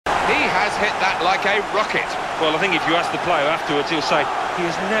has hit that like a rocket. Well, I think if you ask the player afterwards, he'll say he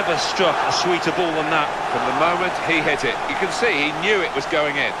has never struck a sweeter ball than that. From the moment he hit it, you can see he knew it was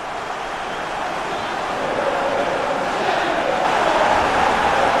going in.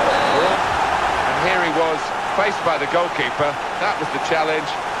 And here he was, faced by the goalkeeper. That was the challenge.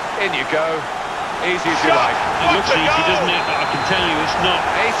 In you go. Easy as you like. It looks easy, doesn't it? But I can tell you it's not.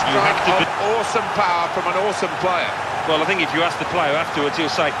 A strike of awesome power from an awesome player. Well, I think if you ask the player afterwards, he'll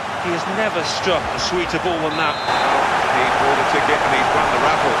say he has never struck a sweeter ball than that. He bought a ticket and he's won the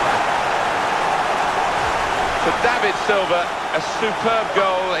raffle. For David Silva, a superb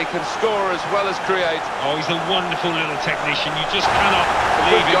goal. He can score as well as create. Oh, he's a wonderful little technician. You just cannot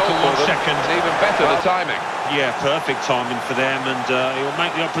leave him for 1 second. And even better, the timing. Yeah, perfect timing for them, and it will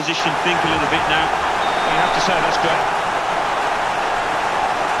make the opposition think a little bit now. You have to say that's great.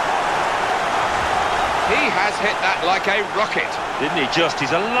 He has hit that like a rocket. Didn't he just?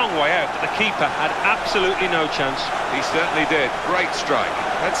 He's a long way out, but the keeper had absolutely no chance. He certainly did. Great strike.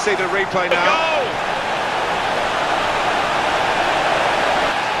 Let's see the replay now. Goal!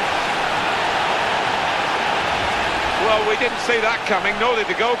 Well, we didn't see that coming, nor did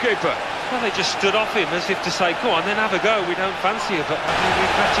the goalkeeper. Well, they just stood off him as if to say, go on, then have a go, we don't fancy you, but are you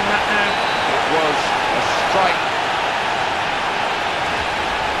regretting that now? It was a strike.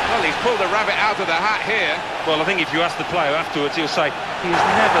 Well, he's pulled the rabbit out of the hat here. Well, I think if you ask the player afterwards, he'll say he has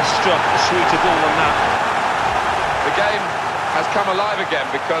never struck a sweeter ball than that. The game has come alive again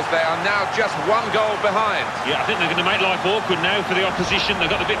because they are now just 1 goal behind. Yeah, I think they're going to make life awkward now for the opposition.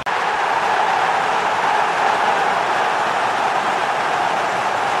 They've got the bit...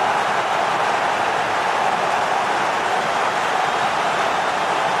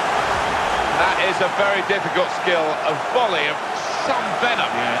 That is a very difficult skill, a volley of some venom.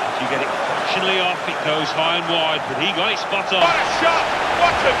 Yeah, if you get it fractionally off, it goes high and wide, but he got it spot on. What a shot!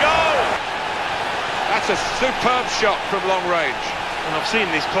 What a goal! That's a superb shot from long range. And I've seen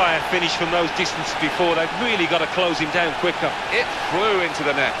this player finish from those distances before. They've really got to close him down quicker. It flew into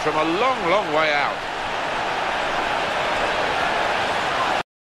the net from a long, long way out.